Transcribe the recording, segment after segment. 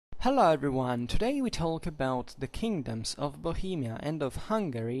Hello everyone, today we talk about the kingdoms of Bohemia and of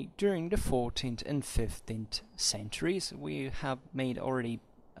Hungary during the 14th and 15th centuries. We have made already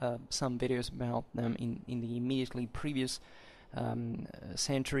some videos about them in the immediately previous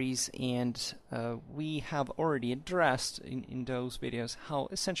centuries, and we have already addressed in those videos how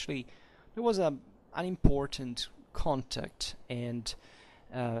essentially there was an important contact and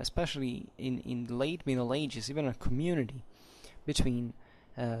especially in the late Middle Ages, even a community between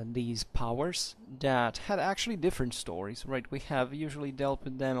these powers that had actually different stories, right? We have usually dealt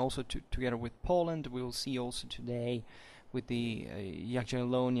with them also together with Poland. We will see also today with the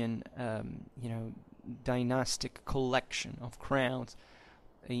Jagiellonian, dynastic collection of crowns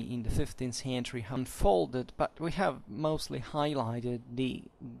in the 15th century unfolded, but we have mostly highlighted the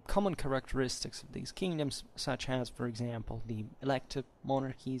common characteristics of these kingdoms, such as, for example, the elective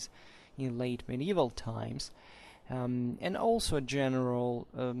monarchies in late medieval times. And also a general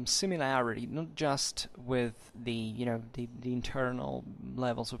similarity, not just with the internal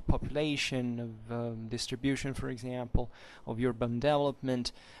levels of population, of distribution, for example, of urban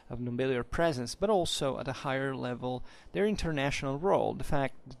development, of nobiliar presence, but also at a higher level their international role. The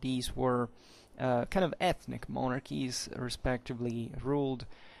fact that these were kind of ethnic monarchies, respectively ruled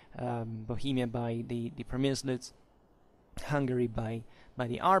Bohemia by the Przemyslids, Hungary by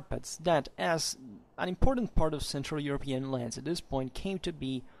the Arpads, that as an important part of Central European lands at this point came to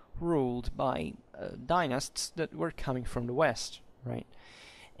be ruled by dynasts that were coming from the west, right?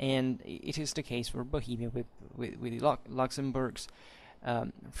 And it is the case for Bohemia with the Luxembourgs,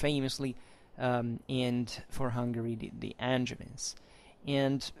 famously, and for Hungary the Angevins.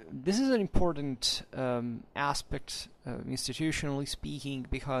 And this is an important aspect, institutionally speaking,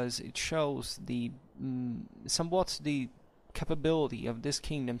 because it shows the somewhat the capability of these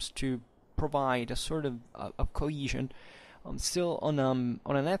kingdoms to provide a sort of cohesion, still on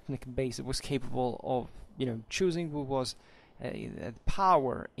an ethnic base. It was capable of choosing who was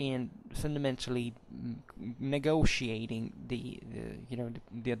power and fundamentally negotiating the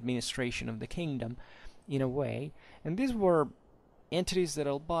administration of the kingdom in a way. And these were entities that,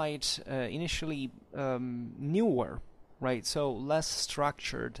 albeit initially newer, right, so less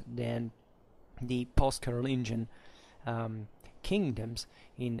structured than the post-Carolingian kingdoms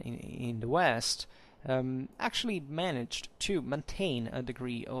in the West, actually managed to maintain a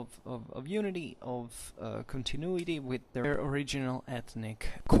degree of unity, of continuity with their original ethnic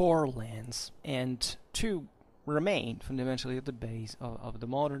core lands, and to remain fundamentally at the base of the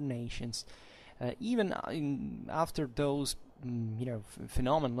modern nations, even after those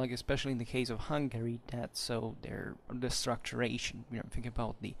phenomena, like especially in the case of Hungary, that so their destructuration. Think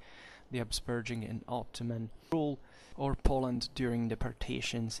about the Habsburgian and Ottoman rule, or Poland during the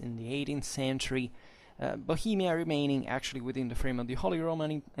partitions in the 18th century. Bohemia remaining actually within the frame of the Holy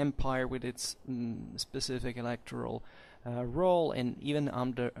Roman Empire with its specific electoral role, and even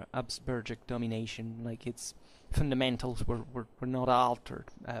under Habsburgic domination, like its fundamentals were not altered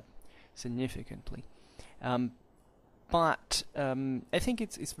significantly. But I think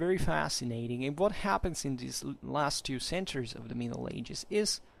it's very fascinating, and what happens in these last 2 centuries of the Middle Ages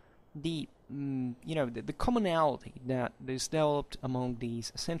is the commonality that is developed among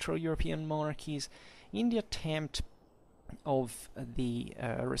these Central European monarchies in the attempt of the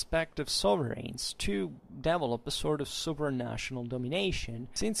respective sovereigns to develop a sort of supranational domination,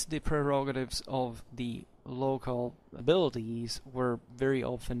 since the prerogatives of the local abilities were very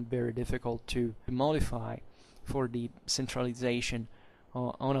often very difficult to modify for the centralization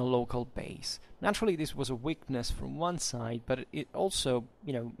on a local base. Naturally, this was a weakness from one side, but it also,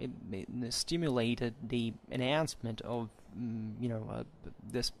 it stimulated the enhancement of,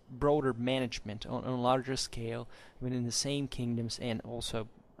 this broader management on a larger scale within the same kingdoms and also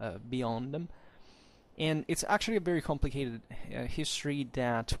beyond them. And it's actually a very complicated history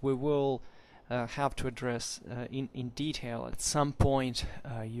that we will have to address in detail at some point.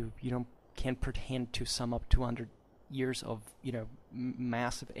 You can't pretend to sum up 200 years of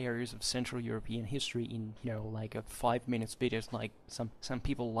massive areas of Central European history in like a 5 minutes videos, like some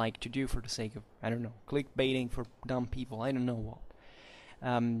people like to do for the sake of, I don't know, clickbaiting for dumb people, I don't know what.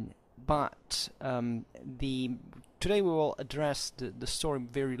 But today we will address the story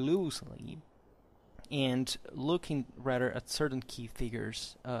very loosely and looking rather at certain key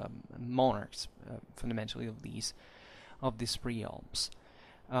figures, monarchs, fundamentally of these realms.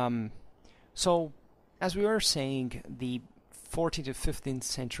 So, as we were saying, the 14th to 15th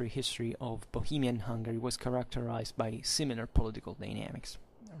century history of Bohemia and Hungary was characterized by similar political dynamics,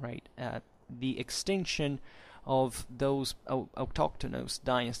 right? The extinction of those autochthonous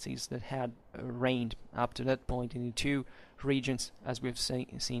dynasties that had reigned up to that point in the two regions, as we've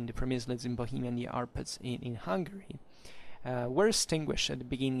seen the Przemyslids in Bohemia and the Arpads in Hungary, were extinguished at the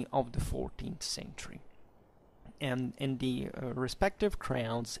beginning of the 14th century. And the respective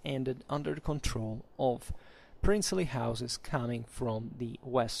crowns ended under the control of princely houses coming from the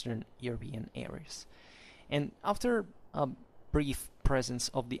Western European areas. And after a brief presence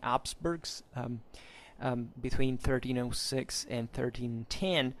of the Habsburgs between 1306 and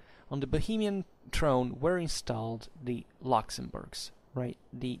 1310, on the Bohemian throne were installed the Luxembourgs, right?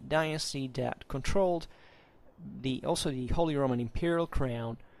 The dynasty that controlled also the Holy Roman Imperial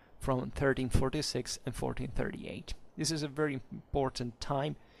crown from 1346 and 1438. This is a very important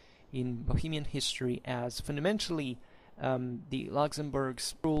time in Bohemian history, as fundamentally the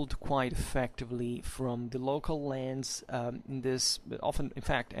Luxembourgs ruled quite effectively from the local lands in this often, in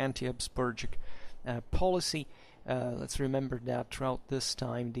fact, anti-Habsburgic policy. Let's remember that throughout this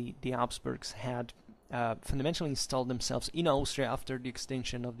time the Habsburgs had fundamentally installed themselves in Austria after the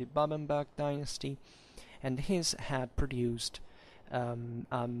extinction of the Babenberg dynasty, and this had produced an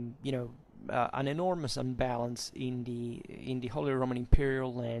enormous imbalance in the Holy Roman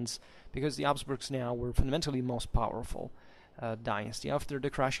Imperial lands, because the Habsburgs now were fundamentally the most powerful dynasty after the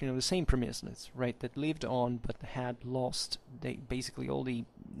crushing of the same Przemyslids, right, that lived on but had lost basically all the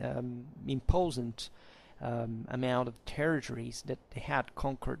imposing amount of territories that they had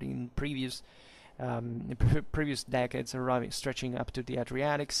conquered in previous decades, stretching up to the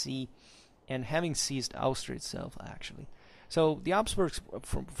Adriatic Sea and having seized Austria itself, actually. So the Habsburgs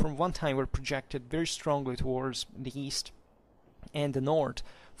from one time were projected very strongly towards the east and the north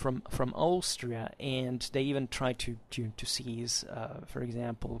from Austria, and they even tried to seize, for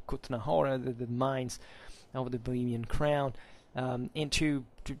example, Kutna Hora, the mines of the Bohemian crown, and to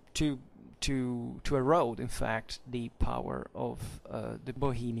erode, in fact, the power of the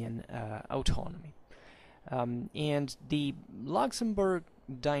Bohemian autonomy. And the Luxembourg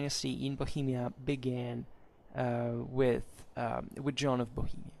dynasty in Bohemia began with John of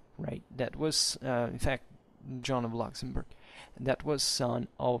Bohemia, right? That was, in fact, John of Luxembourg. That was son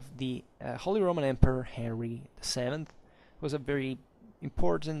of the Holy Roman Emperor Henry VII. Was a very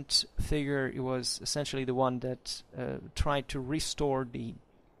important figure. It was essentially the one that tried to restore the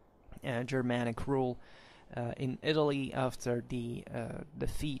Germanic rule in Italy after the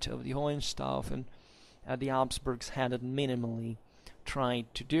defeat of the Hohenstaufen. The Habsburgs had minimally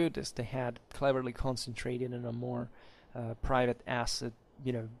tried to do this. They had cleverly concentrated on a more private asset,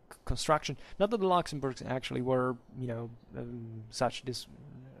 construction. Not that the Luxembourgs actually were, such this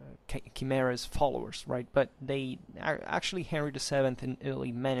Chimera's followers, right? But they actually, Henry VII in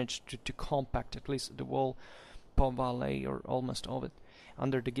Italy managed to compact at least the whole Po Valley, or almost all of it,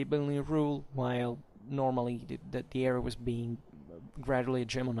 under the Ghibelline rule, while normally the area was being gradually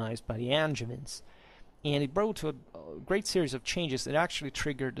hegemonized by the Angevins. And it brought to a great series of changes that actually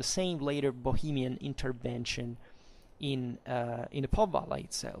triggered the same later Bohemian intervention in the Po Valley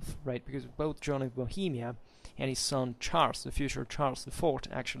itself, right? Because both John of Bohemia and his son Charles, the future Charles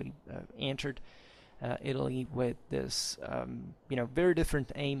IV, actually entered Italy with this, very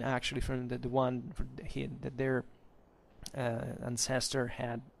different aim actually from the one that their ancestor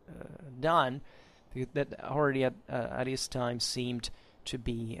had done, because that already at his time seemed to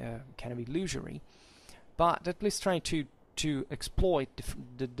be kind of illusory. But at least trying to exploit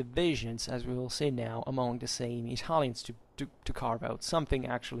the divisions, as we will say now, among the same Italians to carve out something.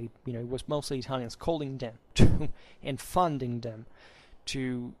 Actually, it was mostly Italians calling them to and funding them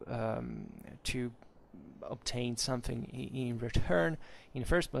to obtain something in return in the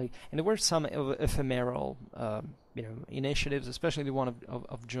first place. And there were some ephemeral initiatives, especially the one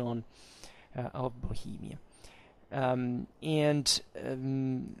of John of Bohemia.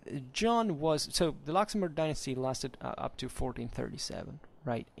 John was, so the Luxembourg dynasty lasted up to 1437,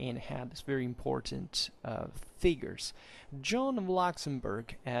 right, and had this very important figures. John of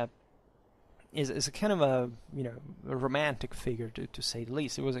Luxembourg is a kind of a romantic figure, to say the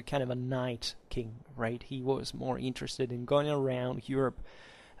least. It was a kind of a knight king, right? He was more interested in going around Europe,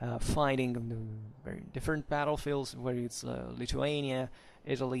 fighting on the very different battlefields, whether it's Lithuania,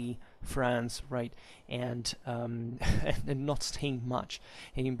 Italy, France, right, and not staying much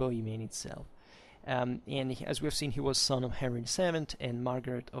in Bohemia itself. And as we've seen, he was son of Henry VII and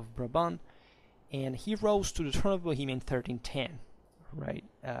Margaret of Brabant, and he rose to the throne of Bohemia in 1310, right,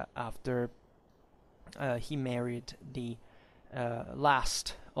 after he married the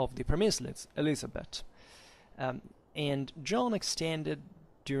last of the Przemyslids, Elizabeth. And John extended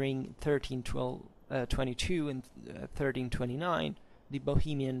during 1322 and 1329 the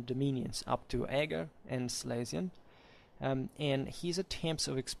Bohemian dominions up to Eger and Schlesien, and his attempts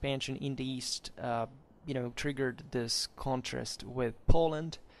of expansion in the east triggered this contrast with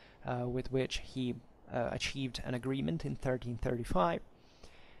Poland, with which he achieved an agreement in 1335,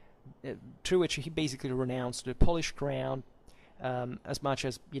 through which he basically renounced the Polish crown, as much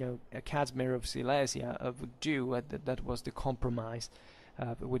as Casimir of Silesia would do. That was the compromise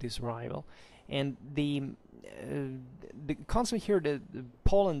with his rival. And the concept here, the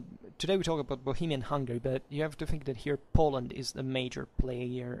Poland. Today we talk about Bohemia and Hungary, but you have to think that here Poland is the major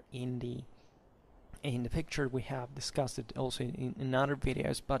player in the picture. We have discussed it also in other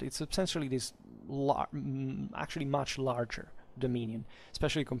videos, but it's essentially this actually much larger dominion,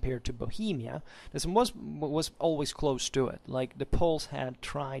 especially compared to Bohemia. This was always close to it. Like the Poles had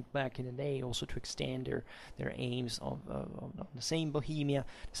tried back in the day also to extend their aims of the same Bohemia.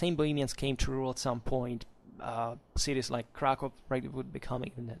 The same Bohemians came to rule at some point. Cities like Krakow, right, would become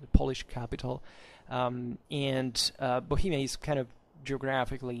even the Polish capital, and Bohemia is kind of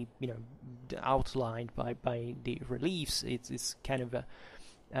geographically, outlined by the reliefs. It's kind of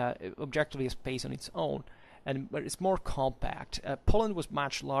objectively a space on its own, but it's more compact. Poland was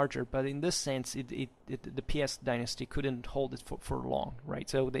much larger, but in this sense, the PS dynasty couldn't hold it for long, right?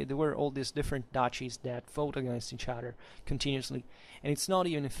 So there were all these different duchies that fought against each other continuously, and it's not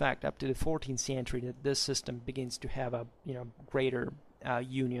even, in fact, up to the 14th century that this system begins to have a greater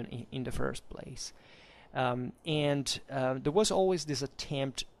union in the first place. There was always this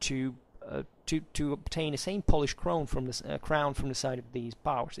attempt to obtain the same Polish crown from the side of these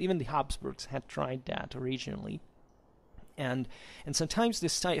powers. Even the Habsburgs had tried that originally, and sometimes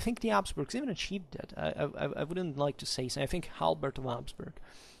I think the Habsburgs even achieved that. I wouldn't like to say so. I think Albert of Habsburg,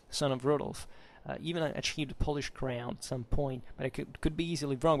 son of Rudolf, even achieved a Polish crown at some point, but I could be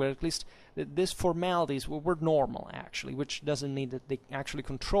easily wrong. But at least these formalities were normal, actually, which doesn't mean that they actually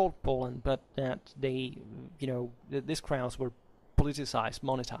controlled Poland, but that they, these crowns were politicized,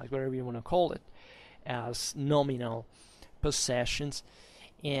 monetized, whatever you want to call it, as nominal possessions.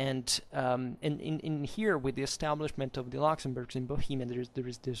 And in here, with the establishment of the Luxembourgs in Bohemia, there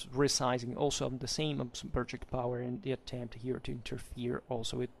is this resizing also of the same Habsburgic power, and the attempt here to interfere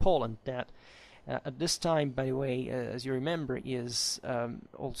also with Poland. That at this time, by the way, as you remember, is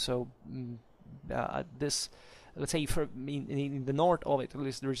also this. Let's say in the north of it, at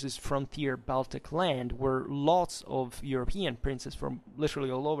least, there's this frontier Baltic land where lots of European princes from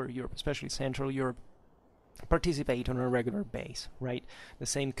literally all over Europe, especially Central Europe, participate on a regular base, right? The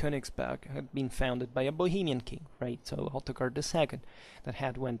same Königsberg had been founded by a Bohemian king, right? So Ottokar II that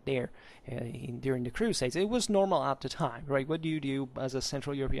had went there during the Crusades. It was normal at the time, right? What do you do as a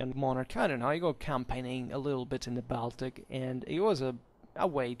Central European monarch? I don't know, you go campaigning a little bit in the Baltic, and it was a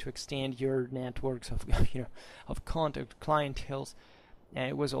way to extend your networks of of contact, clienteles. And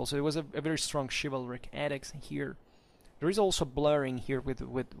it was a very strong chivalric ethics here. There is also blurring here with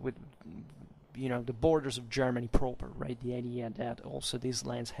the borders of Germany proper, right? The idea that also these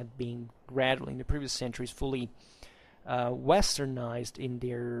lands had been gradually in the previous centuries fully westernized in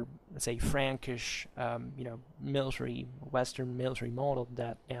their, let's say, Frankish Western military model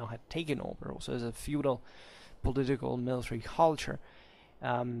that now had taken over also as a feudal political military culture.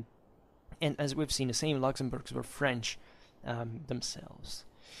 And as we've seen, the same Luxembourgs were French themselves.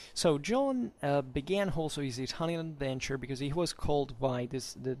 So John began also his Italian adventure because he was called by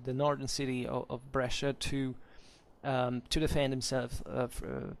the northern city of Brescia to defend himself,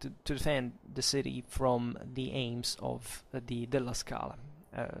 to defend the city from the aims of the Della Scala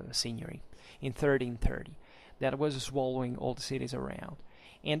Signory in 1330, that was swallowing all the cities around.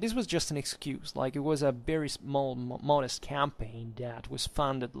 And this was just an excuse, like it was a very small, modest campaign that was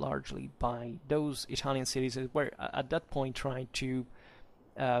funded largely by those Italian cities that were at that point trying to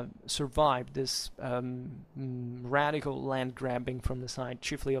survive this radical land grabbing from the side,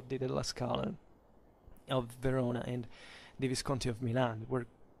 chiefly of the Della Scala of Verona and the Visconti of Milan. Were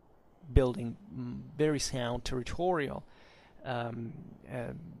building very sound territorial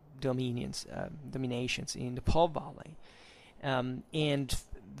dominations in the Po Valley. And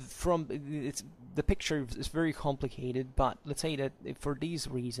from the picture is very complicated, but let's say that for these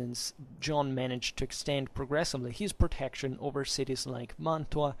reasons, John managed to extend progressively his protection over cities like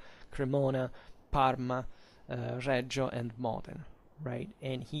Mantua, Cremona, Parma, Reggio, and Modena, right?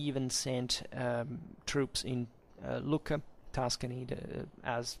 And he even sent troops in Lucca, Tuscany,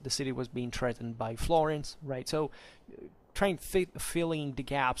 as the city was being threatened by Florence, right? So trying to filling the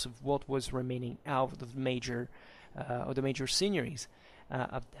gaps of what was remaining out of the major seigneuries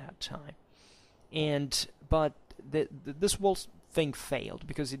of that time. But this whole thing failed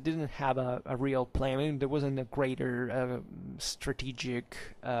because it didn't have a real plan. I mean, there wasn't a greater strategic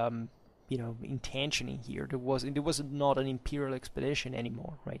intention in here. There was not an imperial expedition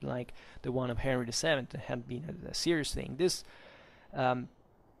anymore, right? Like the one of Henry VII that had been a serious thing. This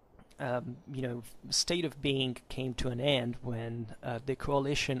state of being came to an end when the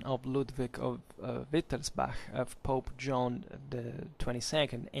coalition of Ludwig of Wittelsbach, of Pope John the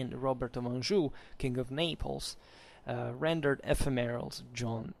 22nd, and Robert of Anjou, King of Naples, rendered ephemeral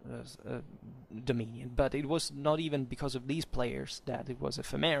John's dominion. But it was not even because of these players that it was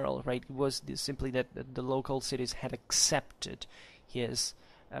ephemeral, right? It was simply that the local cities had accepted his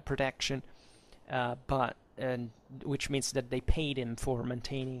protection, which means that they paid him for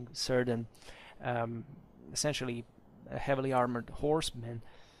maintaining certain, essentially heavily armored horsemen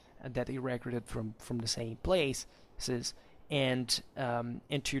that he recruited from the same places, and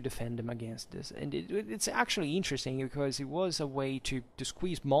to defend them against this. And it's actually interesting because it was a way to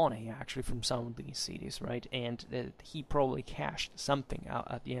squeeze money actually from some of these cities, right? And he probably cashed something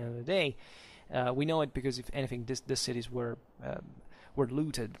out at the end of the day. We know it because, if anything, the cities were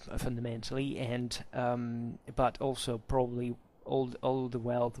looted fundamentally, and but also probably all the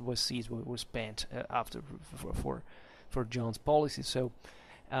wealth was seized, was spent after for John's policy. So,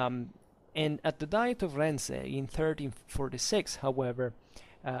 and at the Diet of Rennes in 1346, however,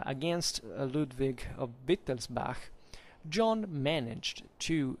 against Ludwig of Wittelsbach, John managed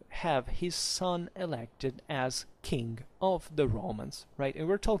to have his son elected as King of the Romans, right? And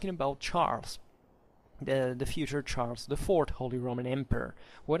we're talking about Charles, the future Charles IV, Holy Roman Emperor,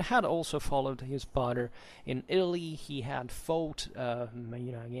 who had also followed his father in Italy. He had fought,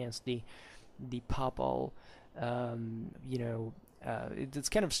 against the papal, it's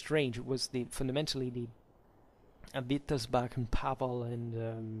kind of strange. It was fundamentally the Wittelsbach and papal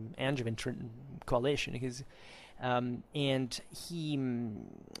and Angevin coalition, because and he,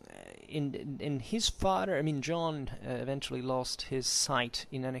 in his father, John eventually lost his sight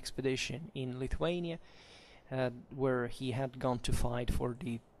in an expedition in Lithuania, where he had gone to fight for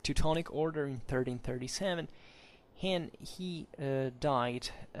the Teutonic Order in 1337, and he died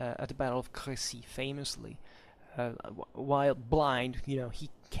at the Battle of Crécy, famously. While blind, he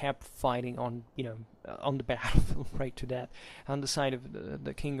kept fighting on the battlefield right to death, on the side of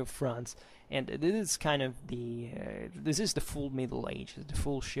the King of France. And this is kind of this is the full Middle Ages, the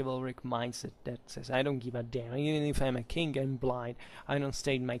full chivalric mindset that says, I don't give a damn. Even if I'm a king, I'm blind. I don't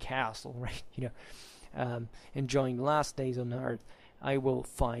stay in my castle, right? Enjoying the last days on earth. I will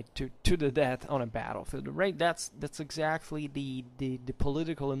fight to the death on a battlefield, right? That's exactly the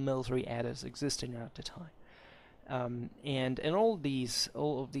political and military ethos existing at the time. And all of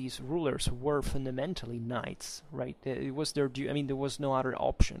these rulers were fundamentally knights, right? It was their due. There was no other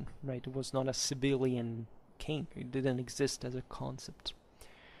option, right? It was not a civilian king. It didn't exist as a concept.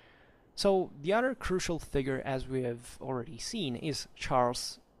 So the other crucial figure, as we have already seen, is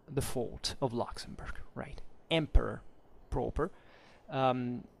Charles IV of Luxembourg, right? Emperor proper,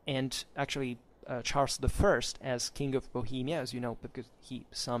 and actually Charles I as King of Bohemia, as you know, because he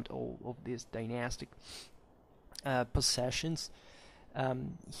summed all of these dynastic possessions.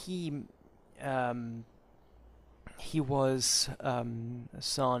 He was a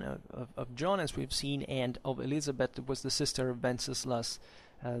son of John, as we've seen, and of Elizabeth, who was the sister of Wenceslas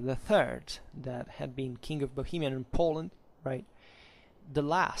III, that had been King of Bohemia and Poland, right? The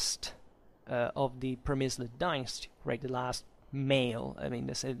last of the Przemysl dynasty, right? The last male,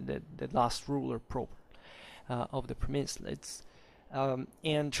 the last ruler proper of the Przemyslids.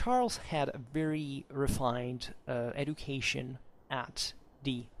 And Charles had a very refined education at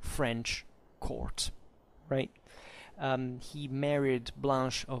the French court, right? He married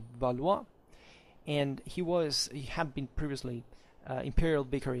Blanche of Valois, and he had been previously imperial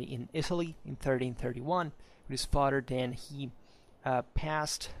vicar in Italy in 1331 with his father. Then he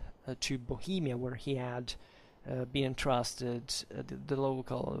passed to Bohemia, where he had been entrusted with the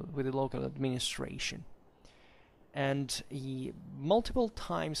local administration. And he multiple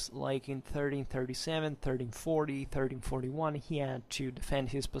times, like in 1337, 1340, 1341, he had to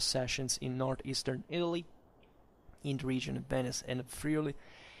defend his possessions in northeastern Italy, in the region of Venice and of Friuli,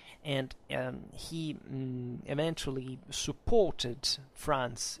 and he eventually supported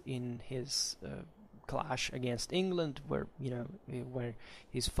France in his clash against England, where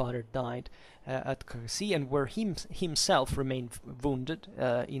his father died at Crécy, and where himself remained wounded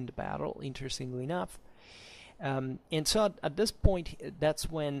in the battle, interestingly enough. And so at this point,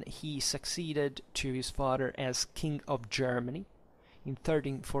 that's when he succeeded to his father as King of Germany in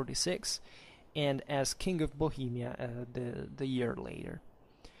 1346, and as King of Bohemia the year later.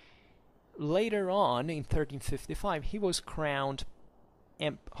 Later on, in 1355, he was crowned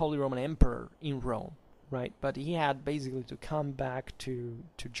Holy Roman Emperor in Rome, right? But he had basically to come back to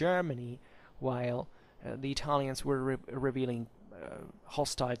Germany while the Italians were revealing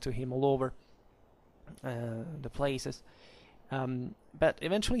hostile to him all over the places. But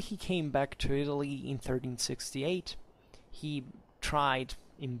eventually he came back to Italy in 1368. He tried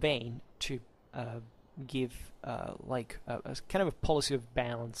in vain to give like a kind of a policy of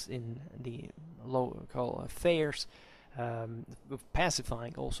balance in the local affairs, of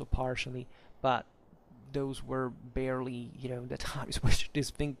pacifying also partially, but those were barely, the times which this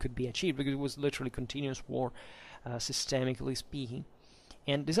thing could be achieved, because it was literally continuous war, systemically speaking.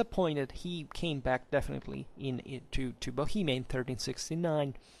 And disappointed, he came back definitely to Bohemia in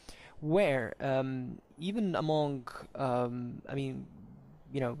 1369, where even among,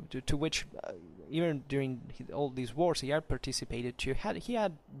 to which even during all these wars he had participated to, he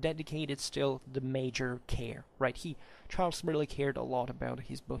had dedicated still the major care, right? Charles really cared a lot about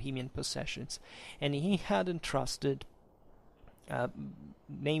his Bohemian possessions, and he had entrusted,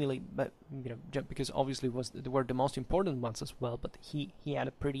 namely, but because obviously they were the most important ones as well, but he had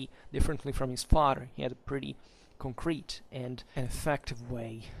a pretty, differently from his father, he had a pretty concrete and an effective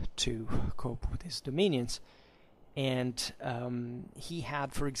way to cope with his dominions. And he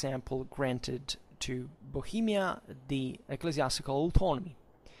had, for example, granted to Bohemia the ecclesiastical autonomy.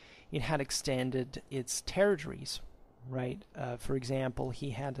 It had extended its territories, right? For example, he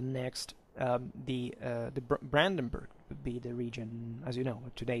had annexed the Brandenburg, would be the region, as you know,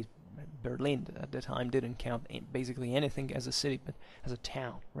 today Berlin at the time didn't count basically anything as a city, but as a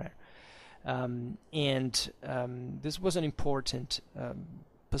town, right? This was an important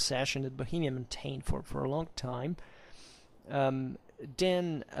possession that Bohemia maintained for a long time.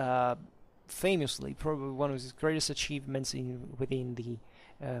 Then, famously, probably one of his greatest achievements within the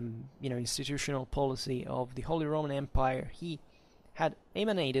institutional policy of the Holy Roman Empire, he had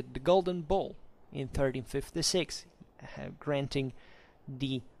emanated the Golden Bull in 1356, granting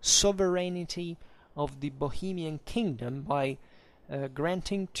the sovereignty of the Bohemian kingdom by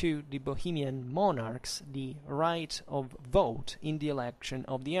granting to the Bohemian monarchs the right of vote in the election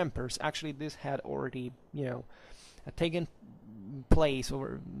of the emperors. Actually, this had already, taken place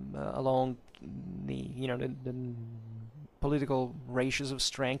along the political ratios of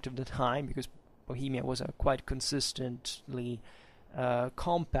strength of the time, because Bohemia was a quite consistently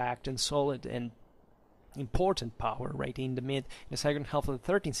compact and solid and important power, right? In the second half of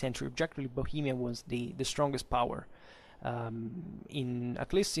the 13th century, objectively, Bohemia was the strongest power.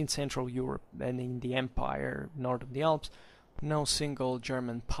 At least in Central Europe and in the Empire north of the Alps. No single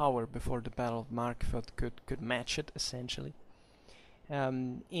German power before the Battle of Markfeld could match it, essentially.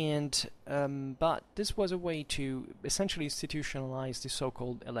 But this was a way to essentially institutionalize the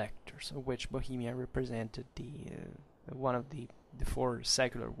so-called electors, of which Bohemia represented one of the four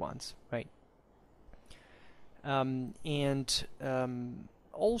secular ones, right?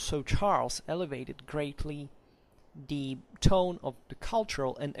 Also Charles elevated greatly the tone of the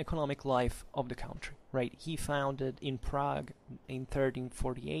cultural and economic life of the country, right? He founded in Prague in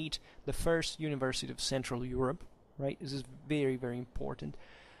 1348 the first university of Central Europe, right? This is very, very important.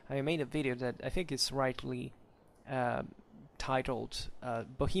 I made a video that I think is rightly titled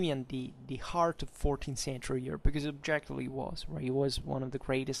Bohemian, the heart of 14th century Europe, because it objectively was, right? It was one of the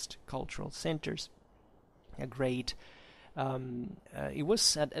greatest cultural centers, a great it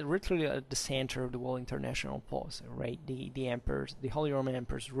was literally at the center of the whole international policy, right? The emperors, the Holy Roman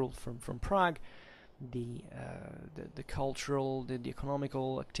emperors, ruled from Prague. The cultural, the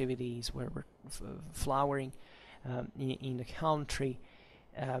economical activities were flowering in the country,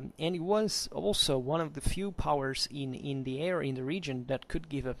 and it was also one of the few powers in the area, in the region, that could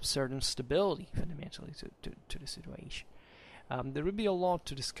give a certain stability fundamentally to the situation. There would be a lot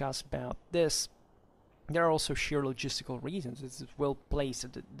to discuss about this. There are also sheer logistical reasons. It's well placed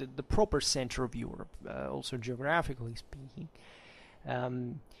at the proper center of Europe, also geographically speaking.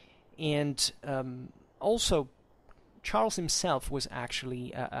 Also, Charles himself was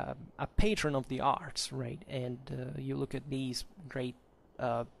actually a patron of the arts, right? And you look at these great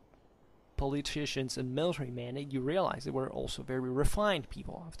politicians and military men, and you realize they were also very refined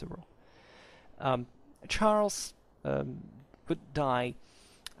people, after all. Charles would die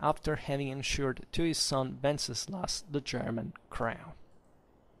after having ensured to his son Wenceslas the German crown.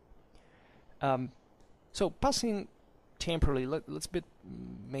 So passing temporarily, let's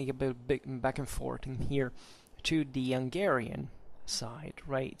make a bit back and forth in here to the Hungarian side,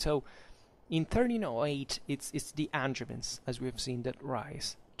 right? So in 1308, it's the Angevins, as we have seen, that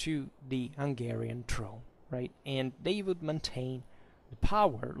rise to the Hungarian throne, right? And they would maintain the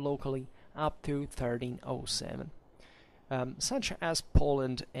power locally up to 1307. Such as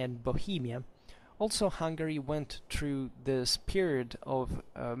Poland and Bohemia Also, Hungary went through this period of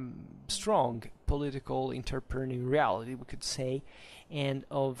strong political entrepreneuriality, we could say, and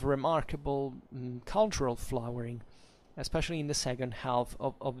of remarkable cultural flowering, especially in the second half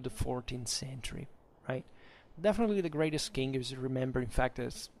of the 14th century, right? Definitely the greatest king is remembered, in fact,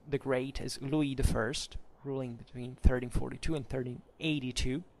 as the great, as Louis I, ruling between 1342 and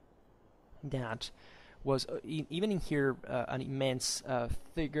 1382. That was even in here an immense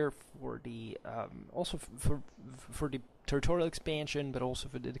figure for the also for the territorial expansion, but also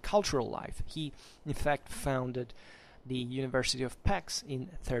for the cultural life. He, in fact, founded the University of Pécs in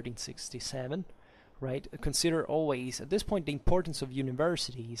 1367. Right? Consider always at this point the importance of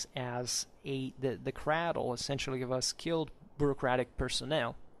universities as the cradle, essentially, of a skilled bureaucratic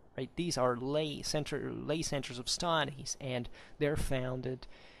personnel. Right? These are lay centers of studies, and they're founded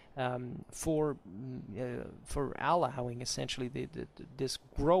for allowing essentially this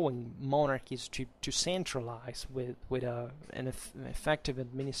growing monarchies to centralize with an effective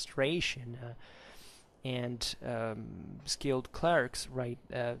administration and skilled clerics, right?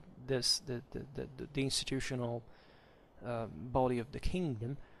 The institutional body of the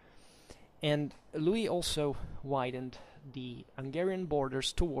kingdom. And Louis also widened the Hungarian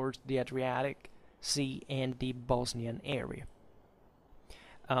borders towards the Adriatic Sea and the Bosnian area.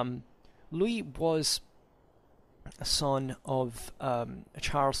 Louis was a son of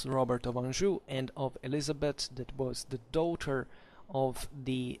Charles Robert of Anjou and of Elizabeth, that was the daughter of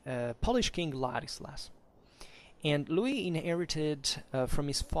the Polish king Ladislas. And Louis inherited from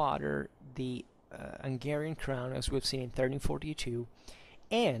his father the Hungarian crown, as we've seen in 1342,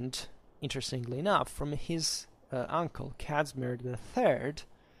 and, interestingly enough, from his uncle Casimir III,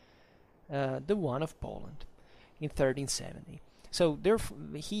 the one of Poland, in 1370. So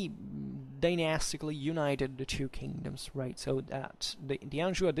he dynastically united the two kingdoms, right? So that the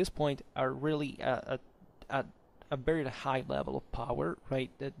Anjou at this point are really at a very high level of power,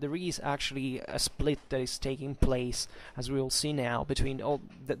 right? There is actually a split that is taking place, as we will see now, between all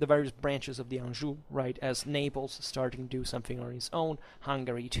the various branches of the Anjou, right? As Naples is starting to do something on its own,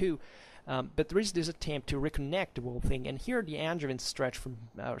 Hungary too. But there is this attempt to reconnect the whole thing, and here the Angevins stretch from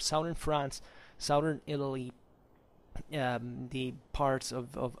southern France, southern Italy, the parts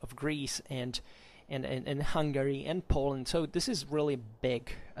of Greece and Hungary and Poland. So this is really a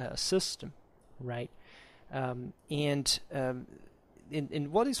big system, right? And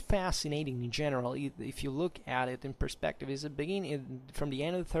what is fascinating in general, if you look at it in perspective, is from the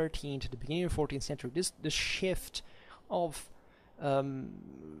end of the 13th to the beginning of the 14th century, this shift of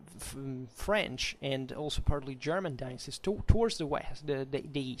French and also partly German dynasties towards the west, the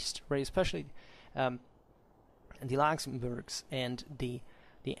east, right? Especially the Luxembourgs and the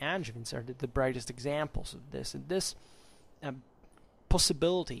Angevins are the brightest examples of this. And this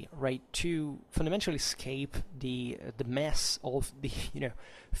possibility, right, to fundamentally escape the mess of the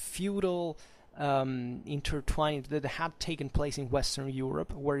feudal intertwining that had taken place in Western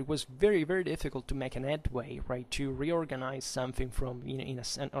Europe, where it was very, very difficult to make an headway, right, to reorganize something from on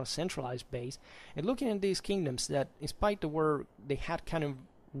a centralized base. And looking at these kingdoms that, in spite of they had kind of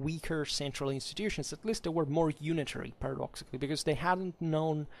weaker central institutions, at least they were more unitary, paradoxically, because they hadn't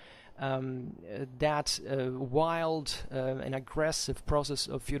known that wild and aggressive process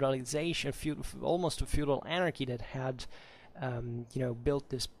of feudalization, almost a feudal anarchy that had built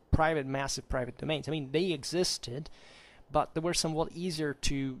this massive private domains. I mean, they existed, but they were somewhat easier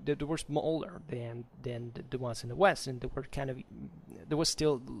they were smaller than the ones in the West, and there was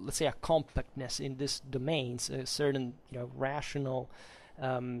still, let's say, a compactness in these domains, a certain rational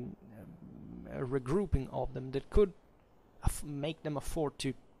regrouping of them that could make them afford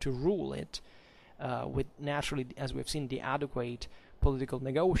to rule it with, naturally, as we've seen, the adequate political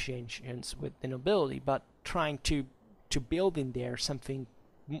negotiations with the nobility, but trying to build in there something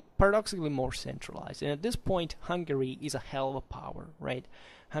paradoxically more centralized. And at this point, Hungary is a hell of a power, right?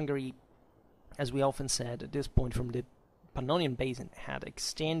 Hungary, as we often said, at this point from the Pannonian Basin, had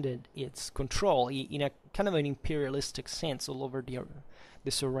extended its control in a kind of an imperialistic sense all over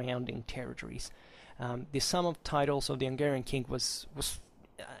the surrounding territories. The sum of titles of the Hungarian king was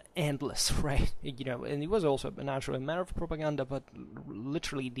endless, right? And it was also naturally a matter of propaganda, but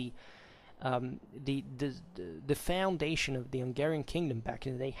literally the foundation of the Hungarian kingdom back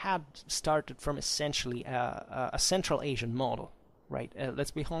in the day had started from essentially a Central Asian model, right?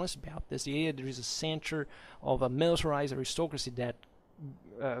 Let's be honest about this. The idea there is a center of a militarized aristocracy that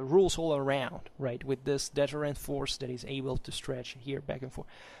rules all around, right? With this deterrent force that is able to stretch here back and forth.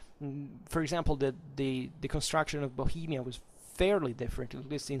 For example, the construction of Bohemia was fairly different, at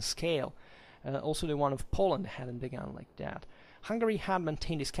least in scale. Also, the one of Poland hadn't begun like that. Hungary had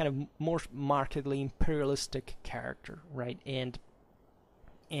maintained this kind of more markedly imperialistic character, right? And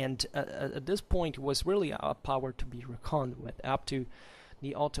at this point, it was really a power to be reckoned with. Up to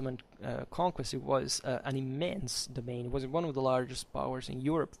the Ottoman conquest, it was an immense domain. It was one of the largest powers in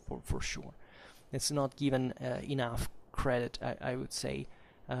Europe, for sure. It's not given enough credit, I would say,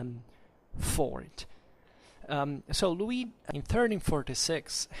 for it. So Louis, in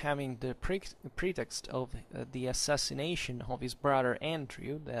 1346, having the pretext of the assassination of his brother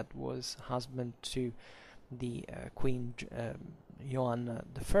Andrew, that was husband to the Queen Joanna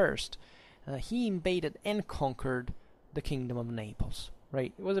I, he invaded and conquered the Kingdom of Naples.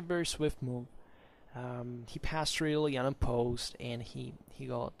 Right, it was a very swift move. He passed really unopposed, and he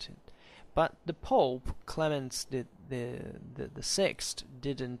got it. But the Pope, Clement the Sixth,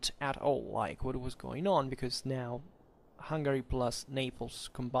 didn't at all like what was going on, because now Hungary plus Naples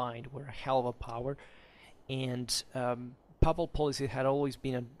combined were a hell of a power, and papal policy had always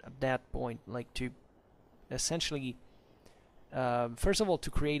been at that point like to essentially, first of all, to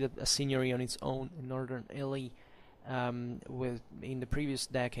create a signory on its own in northern Italy, in the previous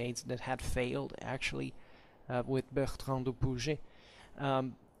decades that had failed actually, with Bertrand de Pouget.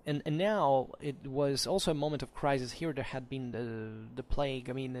 And now it was also a moment of crisis. Here there had been the plague.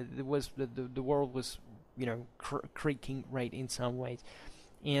 I mean, it was the world was, creaking, right, in some ways,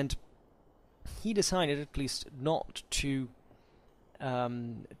 and he decided at least not to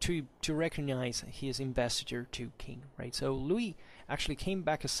recognize his investiture to king, right? So Louis actually came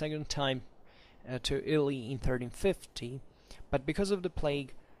back a second time to Italy in 1350, but because of the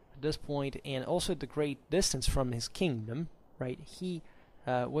plague at this point, and also the great distance from his kingdom, right, he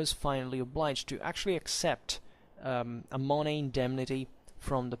was finally obliged to actually accept a money indemnity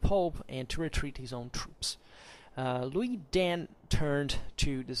from the Pope and to retreat his own troops. Louis then turned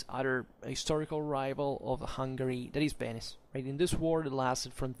to this other historical rival of Hungary, that is Venice. Right, in this war that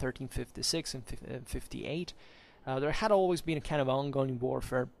lasted from 1356 and 58, there had always been a kind of ongoing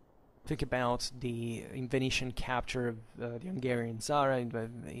warfare. Think about the Venetian capture of the Hungarian Zara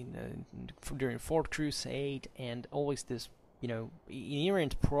during the Fourth Crusade, and always this,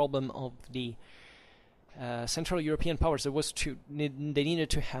 inherent problem of the Central European powers. They needed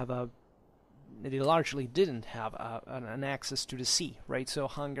to have they largely didn't have an access to the sea, right? So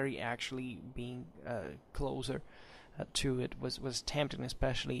Hungary actually being closer to it was tempting,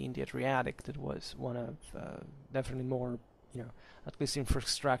 especially in the Adriatic. That was one of definitely more, at least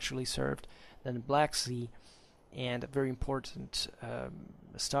infrastructurally served than the Black Sea, and a very important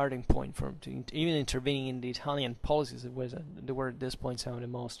starting point for even intervening in the Italian policies. They were at this point some of the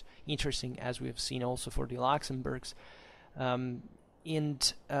most interesting, as we have seen also for the Luxembourgs, and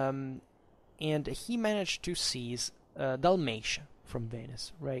he managed to seize Dalmatia from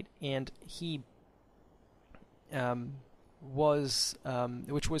Venice, right? And he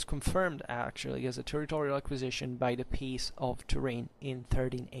which was confirmed actually as a territorial acquisition by the Peace of Turin in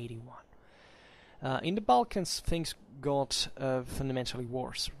 1381. In the Balkans, things got fundamentally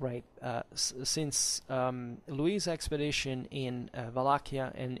worse, right? Since Louis' expedition in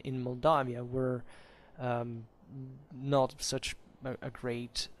Wallachia and in Moldavia were not such a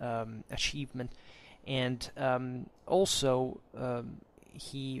great achievement, and also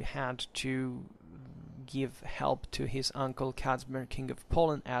he had to give help to his uncle Kazimir, King of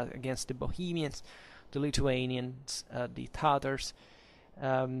Poland, against the Bohemians, the Lithuanians, the Tatars.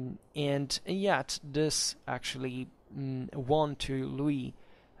 And yet this actually won to Louis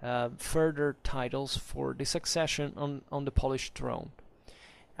further titles for the succession on the Polish throne.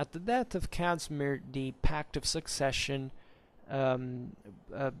 At the death of Casimir, the pact of succession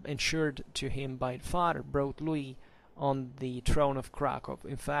ensured to him by the father brought Louis on the throne of Krakow,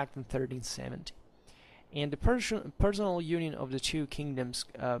 in fact in 1370. And the personal union of the two kingdoms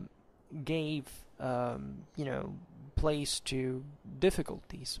gave place to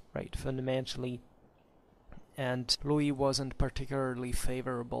difficulties, right, fundamentally. And Louis wasn't particularly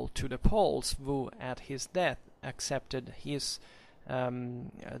favorable to the Poles, who at his death accepted his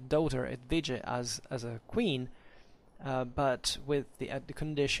daughter Edwige as a queen, but with the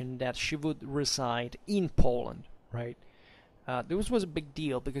condition that she would reside in Poland, right? This was a big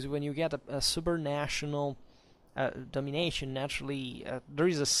deal, because when you get a supranational domination, naturally there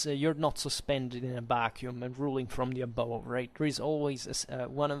is you're not suspended in a vacuum and ruling from the above, right? There is always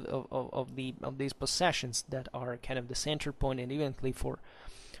one of these possessions that are kind of the center point, and eventually for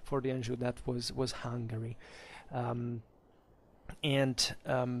the Anjou that was Hungary, and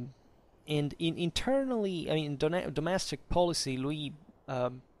internally, I mean, domestic policy, Louis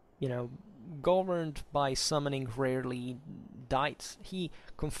governed by summoning rarely died. He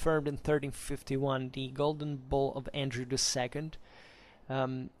confirmed in 1351 the Golden Bull of Andrew II,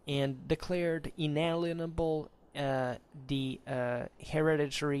 and declared inalienable the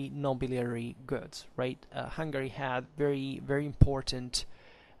hereditary nobiliary goods. Right, Hungary had very important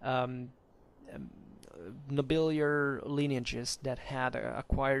nobiliar lineages that had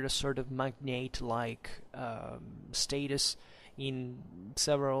acquired a sort of magnate-like status in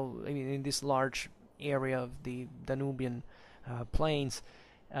in this large area of the Danubian plains,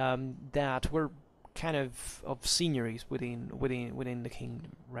 that were kind of seigneuries within the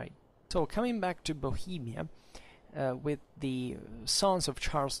kingdom, right? So coming back to Bohemia, with the sons of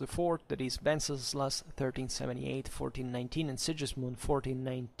Charles IV, that is Wenceslas 1378-1419 and Sigismund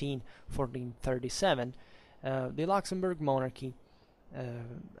 1419-1437, the Luxembourg monarchy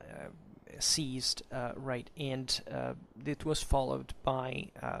ceased, right, and it was followed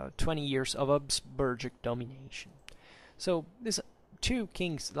by 20 years of Habsburgic domination. So these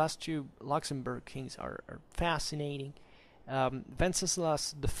last two Luxembourg kings are fascinating.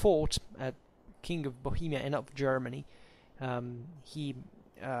 Wenceslas IV, King of Bohemia and of Germany, he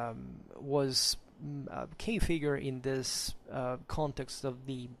was a key figure in this context of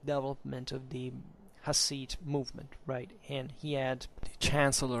the development of the Hasid movement, right? And he had the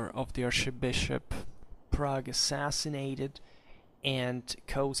Chancellor of the Archbishop Prague assassinated, and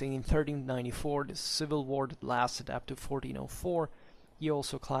causing in 1394 the civil war that lasted up to 1404. He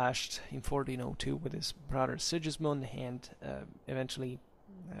also clashed in 1402 with his brother Sigismund, and eventually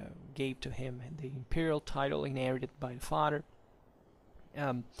gave to him the imperial title inherited by the father.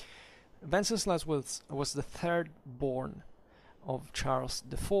 Wenceslas was the third born of Charles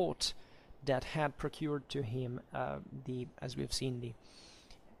IV that had procured to him as we have seen,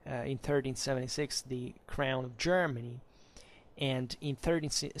 in 1376 the crown of Germany, and in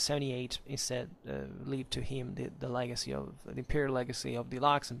 1378 instead leave to him the legacy of the imperial legacy of the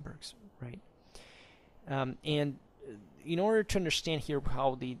Luxembourgs, right? And in order to understand here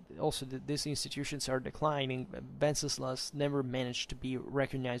how these institutions are declining, Wenceslas never managed to be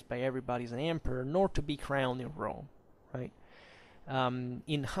recognized by everybody as an emperor, nor to be crowned in Rome, right?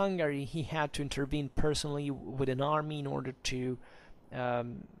 In Hungary, he had to intervene personally with an army in order to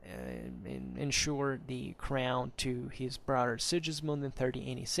ensure the crown to his brother Sigismund in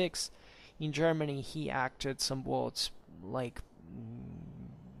 1386. In Germany, he acted somewhat like,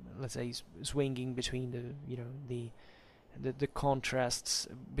 let's say, swinging between the contrasts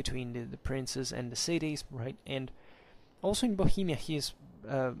between the princes and the cities, right? And also in Bohemia, his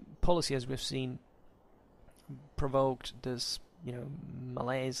policy, as we've seen, provoked this,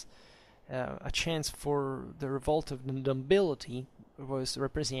 malaise. A chance for the revolt of the nobility was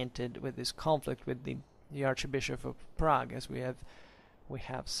represented with this conflict with the Archbishop of Prague, as we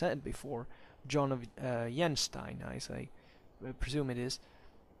have said before, John of Jenstein, as I presume it is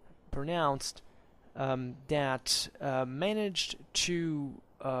pronounced, that managed to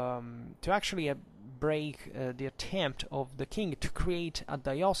actually break the attempt of the king to create a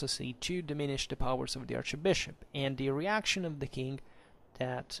diocese to diminish the powers of the archbishop, and the reaction of the king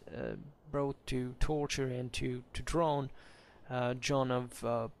that brought to torture and to drown John of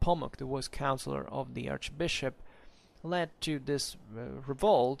Pomok, that was counselor of the archbishop, led to this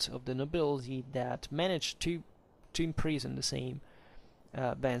revolt of the nobility that managed to imprison the same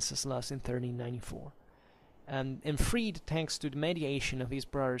Wenceslas in 1394. And freed thanks to the mediation of his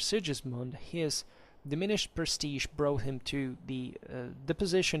brother Sigismund, his diminished prestige brought him to the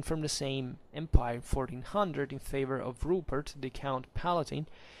deposition from the same empire in 1400 in favor of Rupert, the Count Palatine,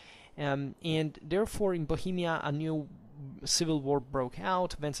 and therefore in Bohemia a new civil war broke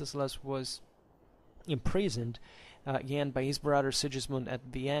out. Wenceslas was imprisoned again by his brother Sigismund at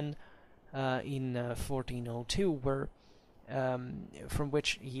Vienne in 1402, where from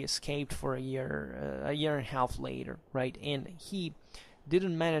which he escaped for a year and a half later, right? And he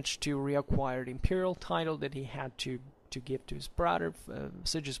didn't manage to reacquire the imperial title that he had to give to his brother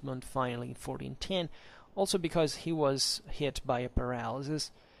Sigismund finally in 1410, also because he was hit by a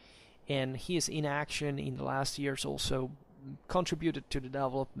paralysis, and his inaction in the last years also contributed to the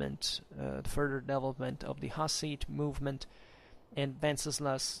development, the further development of the Hasid movement, and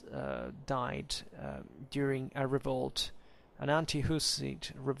Wenceslas died during a revolt, an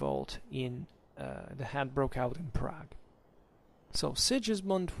anti-Hussite revolt that had broke out in Prague. So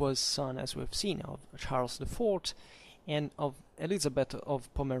Sigismund was son, as we've seen, of Charles IV and of Elizabeth of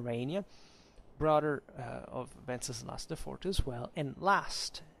Pomerania, brother of Wenceslas IV as well, and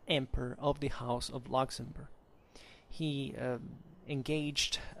last emperor of the House of Luxembourg. He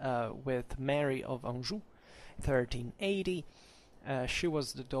engaged with Mary of Anjou in 1380, She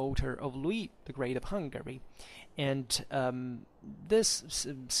was the daughter of Louis the Great of Hungary, and this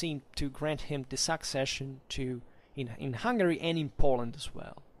seemed to grant him the succession to in Hungary and in Poland as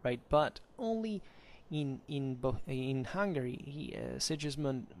well, right? But only in Hungary,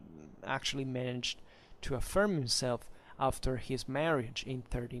 Sigismund actually managed to affirm himself after his marriage in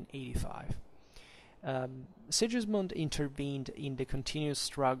 1385. Sigismund intervened in the continuous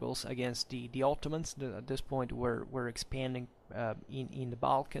struggles against the Ottomans that at this point were expanding in the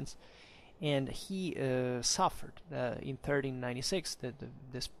Balkans, and he suffered in 1396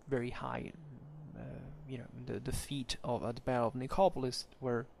 this very high, the defeat at the Battle of Nicopolis,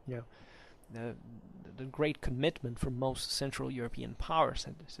 where the great commitment from most Central European powers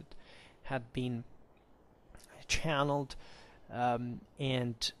had been channeled.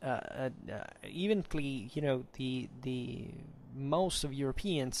 And eventually, the most of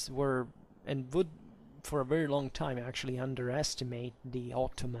Europeans were and would for a very long time actually underestimate the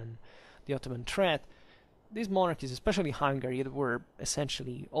Ottoman threat. These monarchies, especially Hungary, that were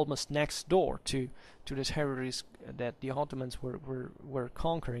essentially almost next door to the territories that the Ottomans were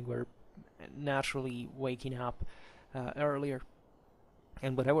conquering, were naturally waking up earlier,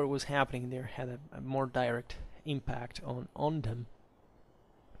 and whatever was happening there had a more direct impact on them.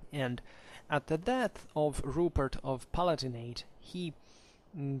 And at the death of Rupert of Palatinate, he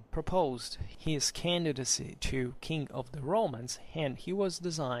proposed his candidacy to King of the Romans, and he was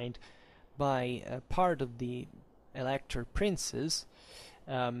designed by a part of the elector princes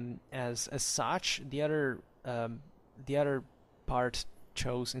as such. The other part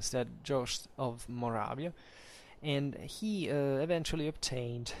chose instead Jost of Moravia, and he eventually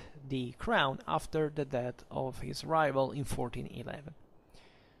obtained the crown after the death of his rival in 1411.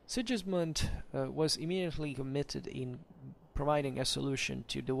 Sigismund was immediately committed in providing a solution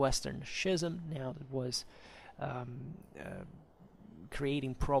to the Western Schism, now that was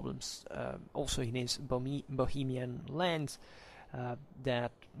creating problems also in his Bohemian lands,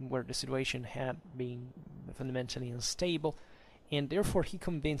 where the situation had been fundamentally unstable, and therefore he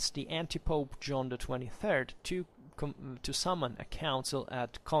convinced the anti-pope John the 23rd to summon a council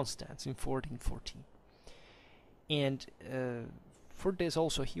at Constance in 1414. And for this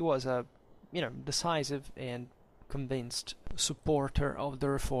also he was a decisive and convinced supporter of the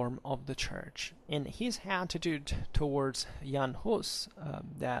reform of the church. And his attitude towards Jan Hus,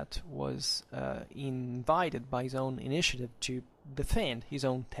 that was invited by his own initiative to defend his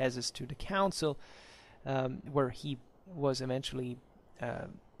own thesis to the council, where he was eventually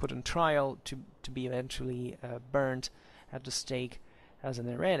put on trial to be eventually burned at the stake as an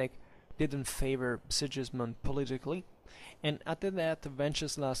heretic, didn't favor Sigismund politically. And at the death of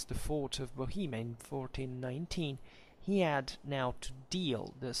Wenceslas IV of Bohemia in 1419, he had now to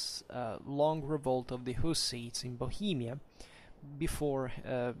deal this long revolt of the Hussites in Bohemia before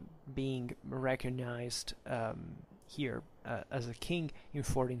being recognized here as a king in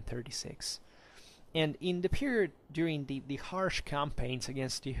 1436. And in the period during the harsh campaigns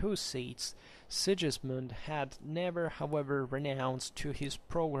against the Hussites, Sigismund had never, however, renounced to his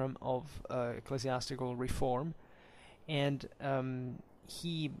program of ecclesiastical reform, and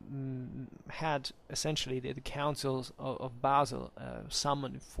he had essentially the councils of Basel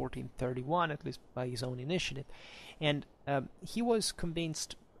summoned in 1431, at least by his own initiative, and he was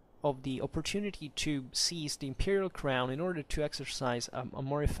convinced of the opportunity to seize the imperial crown in order to exercise a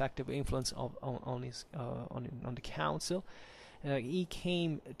more effective influence on the council. He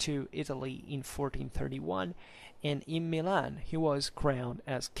came to Italy in 1431, and in Milan he was crowned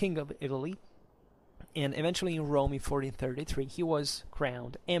as King of Italy, and eventually in Rome in 1433 he was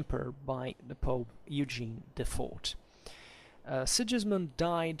crowned emperor by the Pope Eugene IV. Sigismund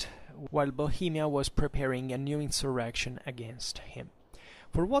died while Bohemia was preparing a new insurrection against him.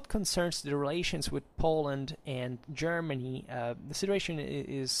 For what concerns the relations with Poland and Germany, the situation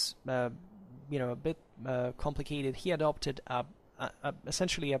is a bit complicated. He adopted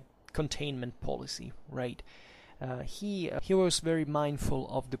essentially a containment policy, right? He was very mindful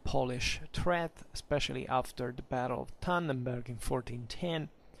of the Polish threat, especially after the Battle of Tannenberg in 1410,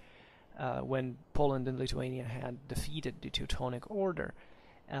 when Poland and Lithuania had defeated the Teutonic Order.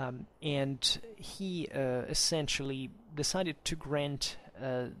 And he essentially decided to grant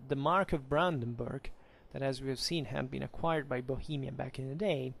the Mark of Brandenburg, that, as we have seen, had been acquired by Bohemia back in the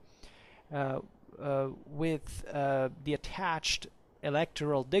day, with the attached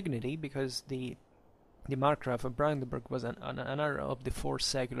electoral dignity, because the Markgraf of Brandenburg was another of the four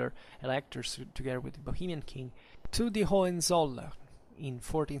secular electors together with the Bohemian king, to the Hohenzollern in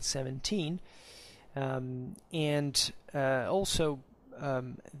 1417, and also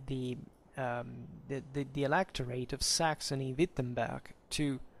the the electorate of Saxony-Wittenberg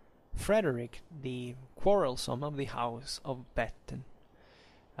to Frederick the Quarrelsome of the House of Betten.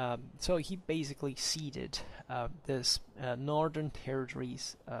 So he basically ceded this northern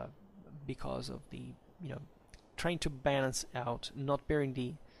territories because of the, trying to balance out, not bearing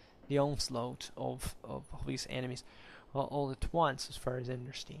the onslaught of his enemies all at once, as far as I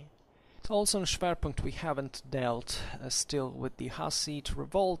understand. Also in Schwerpunkt we haven't dealt still with the Hussite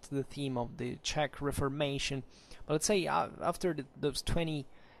revolt, the theme of the Czech Reformation, but let's say after those 20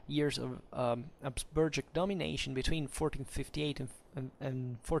 years of Habsburgic domination between 1458 and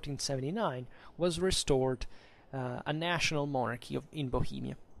 1479 was restored a national monarchy in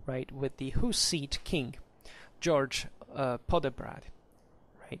Bohemia, right, with the Hussite king, George Podebrad.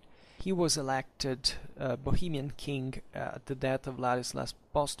 He was elected Bohemian king at the death of Ladislas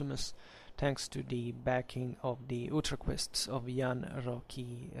Postumus, thanks to the backing of the Utraquists of Jan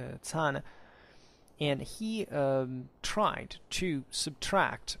Rocky Cana, and he tried to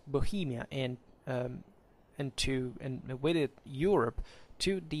subtract Bohemia and with it Europe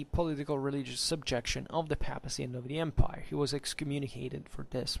to the political religious subjection of the papacy and of the empire. He was excommunicated for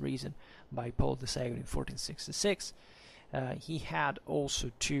this reason by Paul II in 1466. He had also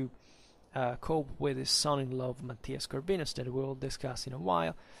to cope with his son-in-law Matthias Corvinus, that we will discuss in a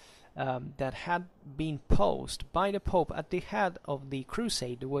while, that had been posed by the Pope at the head of the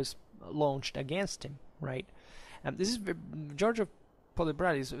crusade that was launched against him, right? This is George of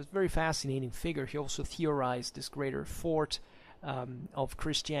Podebrad is a very fascinating figure. He also theorized this greater fort of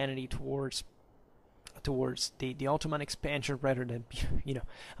Christianity towards the Ottoman expansion rather than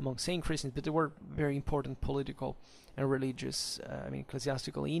among Saint Christians, but there were very important political and religious,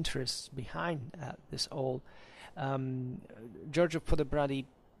 ecclesiastical interests behind this all. George of Podebrad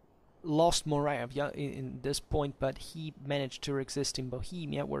lost Moravia in this point, but he managed to exist in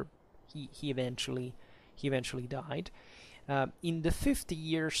Bohemia, where he eventually died. In the 50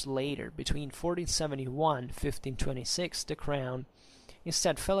 years later, between 1471 and 1526, the crown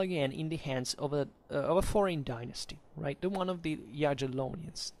instead fell again in the hands of a foreign dynasty, right? The one of the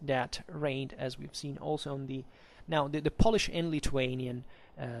Jagiellonians that reigned, as we've seen also on the Polish and Lithuanian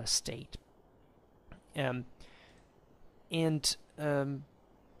state. In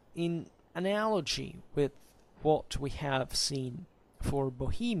analogy with what we have seen for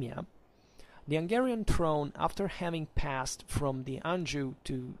Bohemia, the Hungarian throne, after having passed from the Anjou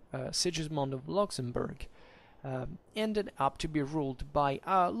to Sigismund of Luxembourg, ended up to be ruled by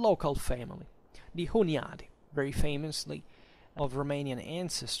a local family, the Hunyadi, very famously of Romanian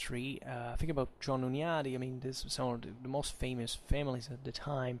ancestry. Think about John Hunyadi. This was some of the most famous families at the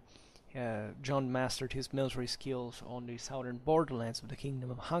time. John mastered his military skills on the southern borderlands of the Kingdom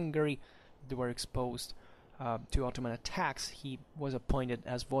of Hungary. They were exposed to Ottoman attacks. He was appointed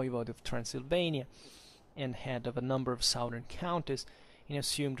as voivode of Transylvania and head of a number of southern counties, and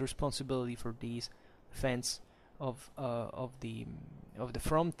assumed responsibility for these defense of the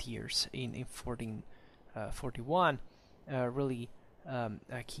frontiers in 1441. Really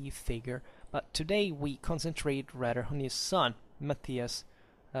a key figure. But today we concentrate rather on his son Matthias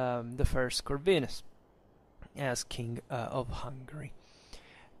I Corvinus as king of Hungary.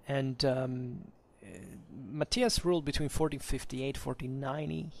 And Matthias ruled between 1458 and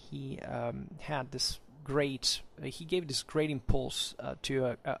 1490. He had this he gave this great impulse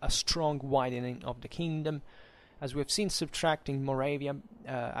to a strong widening of the kingdom, as we've seen, subtracting Moravia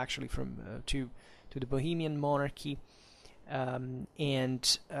actually from to the Bohemian monarchy,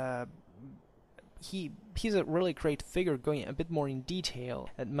 and he's a really great figure. Going a bit more in detail,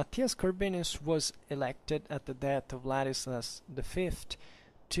 Matthias Corvinus was elected at the death of Ladislas V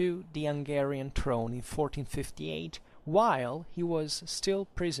to the Hungarian throne in 1458, while he was still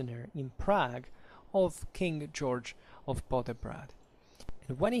prisoner in Prague of King George of Podebrad.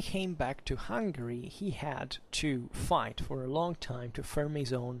 And when he came back to Hungary, he had to fight for a long time to firm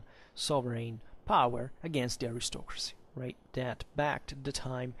his own sovereign power against the aristocracy, right? That backed at the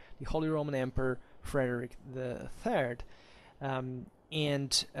time the Holy Roman Emperor Frederick III,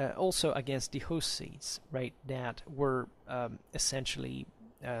 and also against the Hussites, right? That were essentially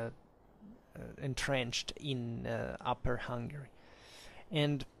entrenched in Upper Hungary.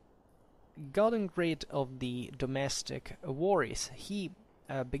 And gotten rid of the domestic worries, he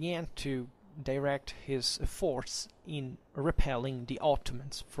began to direct his efforts in repelling the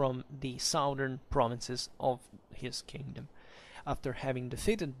Ottomans from the southern provinces of his kingdom. After having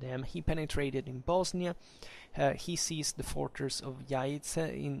defeated them, he penetrated in Bosnia. He seized the fortress of Jajce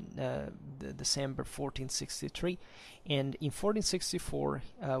in December 1463, and in 1464,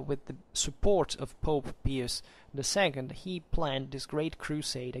 with the support of Pope Pius II, he planned this great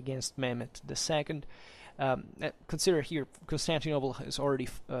crusade against Mehmet II. Consider here, Constantinople has already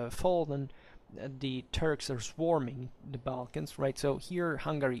fallen. The Turks are swarming the Balkans, right? So here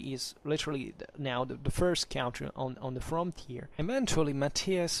Hungary is literally now the first country on the frontier. Eventually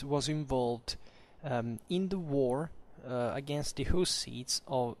Matthias was involved in the war against the Hussites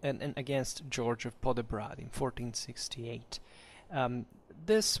and against George of Podebrad in 1468.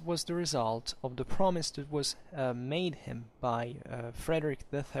 This was the result of the promise that was made him by Frederick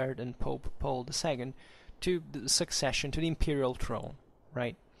III and Pope Paul II to the succession to the imperial throne,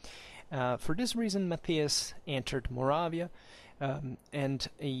 right? For this reason, Matthias entered Moravia, and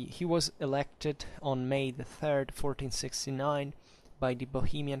he was elected on May the 3rd, 1469, by the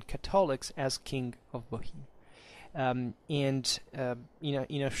Bohemian Catholics as King of Bohemia. In a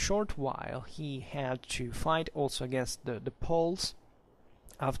short while, he had to fight also against the Poles.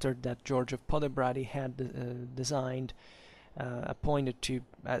 After that, George of Podebrad he had appointed to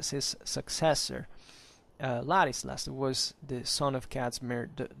as his successor. Ladislas was the son of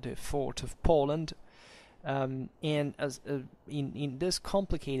Casimir the Fourth of Poland, and as in this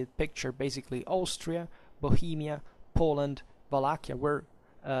complicated picture, basically Austria, Bohemia, Poland, Wallachia were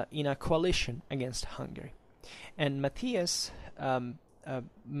in a coalition against Hungary, and Matthias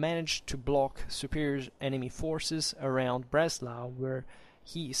managed to block superior enemy forces around Breslau, where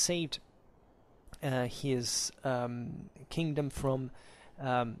he saved his kingdom from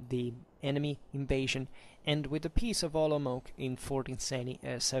the enemy invasion. And with the Peace of Olomouc in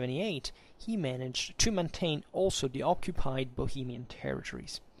 1478, he managed to maintain also the occupied Bohemian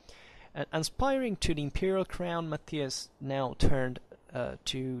territories. Aspiring to the imperial crown, Matthias now turned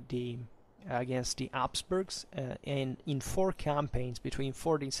against the Habsburgs, and in 4 campaigns between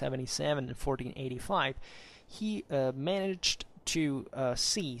 1477 and 1485, he managed to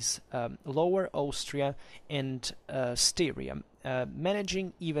seize Lower Austria and Styria,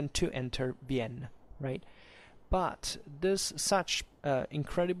 managing even to enter Vienna, right? But this such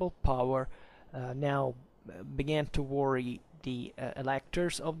incredible power now began to worry the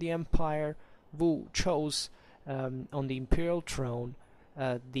electors of the empire, who chose on the imperial throne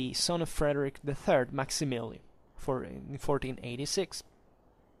the son of Frederick III, Maximilian, in 1486.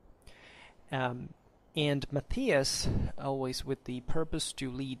 And Matthias, always with the purpose to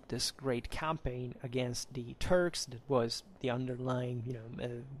lead this great campaign against the Turks, that was the underlying,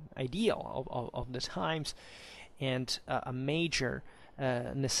 ideal of the times, and a major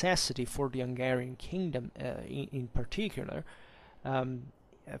necessity for the Hungarian kingdom in particular,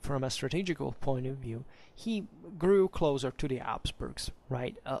 from a strategical point of view, he grew closer to the Habsburgs,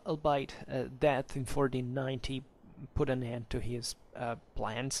 right? Albeit death in 1490 put an end to his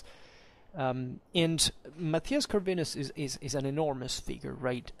plans. And Matthias Corvinus is an enormous figure,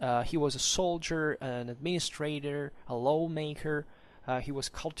 right? He was a soldier, an administrator, a lawmaker. He was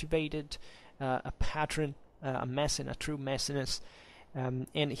cultivated, a patron, a true Maecenas.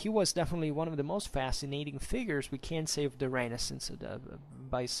 And he was definitely one of the most fascinating figures we can say of the Renaissance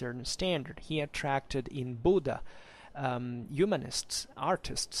by a certain standard. He attracted in Buda humanists,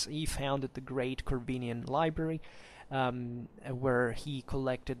 artists. He founded the great Corvinian Library, where he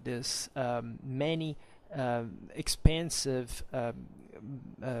collected this many expensive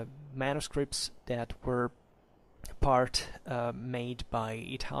manuscripts that were part made by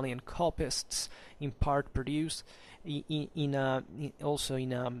Italian copists, in part produced also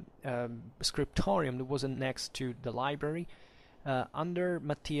in a scriptorium that was next to the library. Under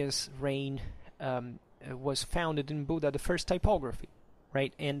Matthias' reign was founded in Buda the first typography,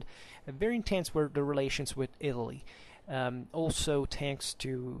 right? And very intense were the relations with Italy. Also thanks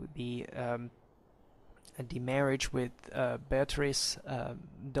to the marriage with Beatrice,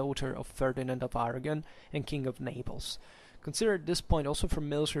 daughter of Ferdinand of Aragon and King of Naples. Consider at this point, also for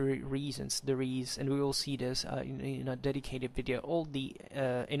military reasons, there is, and we will see this in a dedicated video, all the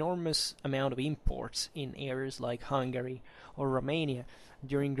enormous amount of imports in areas like Hungary or Romania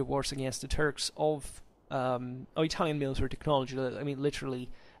during the wars against the Turks of Italian military technology. I mean, literally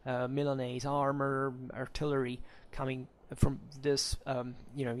Milanese armor, artillery coming from this,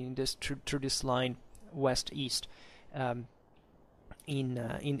 through this line west-east in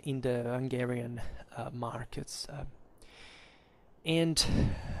the Hungarian markets. And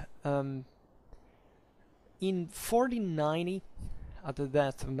in 1490, at the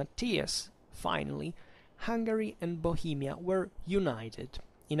death of Matthias, finally, Hungary and Bohemia were united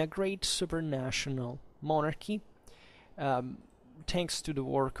in a great supranational monarchy, thanks to the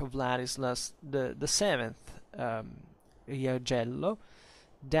work of Ladislas the Seventh, Jagello,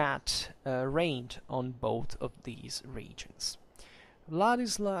 that reigned on both of these regions.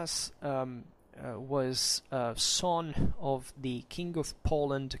 Ladislas was son of the King of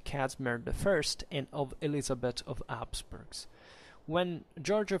Poland, Casimir I, and of Elizabeth of Habsburgs. When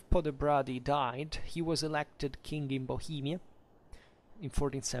George of Podebrady died, he was elected king in Bohemia in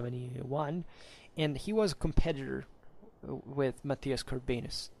 1471, and he was a competitor with Matthias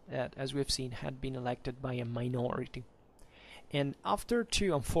Corvinus, that, as we've seen, had been elected by a minority. And after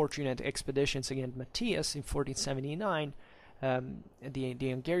two unfortunate expeditions against Matthias in 1479, the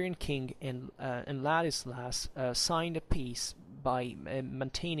Hungarian king and Ladislas signed a peace by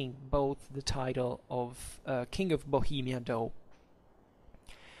maintaining both the title of King of Bohemia, though.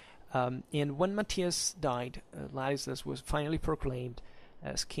 And when Matthias died, Ladislas was finally proclaimed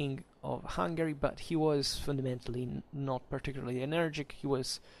as King of Hungary, but he was fundamentally not particularly energetic. He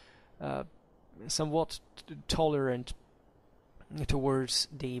was somewhat tolerant towards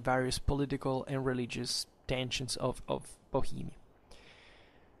the various political and religious tensions of Bohemia.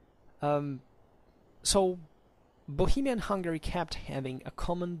 So Bohemia and Hungary kept having a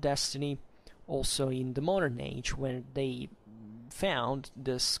common destiny also in the modern age, when they found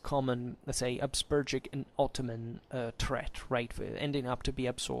this common, let's say, Habsburgic and Ottoman threat, right, ending up to be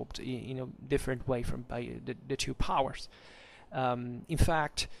absorbed in a different way by the two powers. In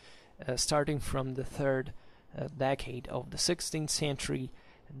fact, starting from the third decade of the 16th century,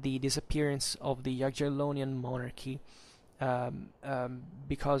 the disappearance of the Jagellonian monarchy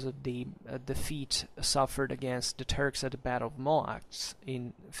because of the defeat suffered against the Turks at the Battle of Mohacs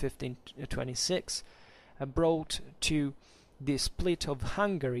in 1526 brought to the split of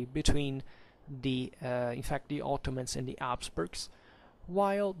Hungary between in fact, the Ottomans and the Habsburgs,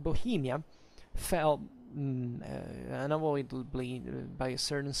 while Bohemia fell unavoidably by a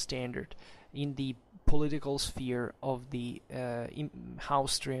certain standard in the political sphere of the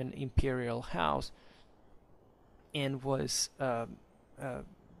Austrian imperial house, and was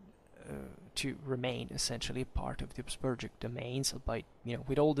to remain essentially part of the Habsburgic domains, albeit,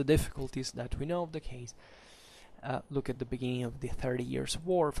 with all the difficulties that we know of the case. Look at the beginning of the 30 Years'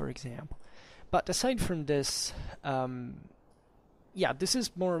 War, for example. But aside from this, this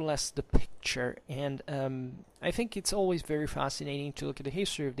is more or less the picture, and I think it's always very fascinating to look at the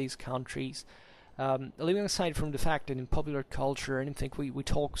history of these countries, leaving aside from the fact that in popular culture, I don't think we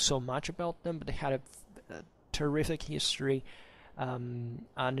talk so much about them, but they had a terrific history, an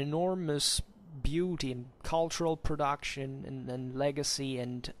enormous beauty and cultural production and legacy,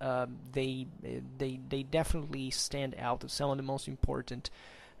 and they definitely stand out as some of the most important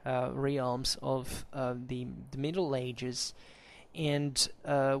realms of the Middle Ages, and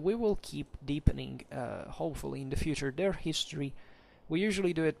we will keep deepening, hopefully in the future, their history. We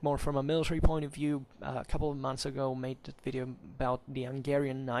usually do it more from a military point of view. A couple of months ago made that video about the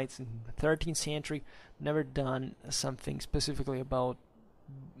Hungarian Knights in the 13th century. Never done something specifically about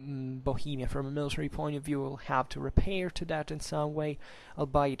Bohemia from a military point of view. We'll have to repair to that in some way,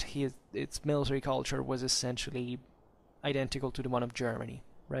 albeit its military culture was essentially identical to the one of Germany,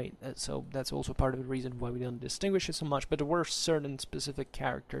 right? So that's also part of the reason why we don't distinguish it so much, but there were certain specific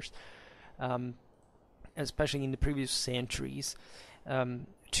characters, especially in the previous centuries,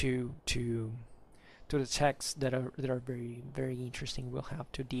 to the texts that are very, very interesting. We'll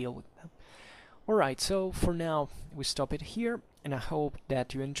have to deal with them. Alright, so for now we stop it here, and I hope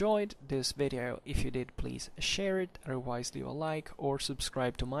that you enjoyed this video. If you did, please share it, otherwise leave a like or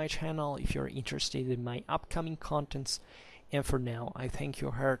subscribe to my channel if you're interested in my upcoming contents. And for now, I thank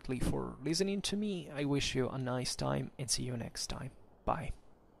you heartily for listening to me. I wish you a nice time and see you next time. Bye.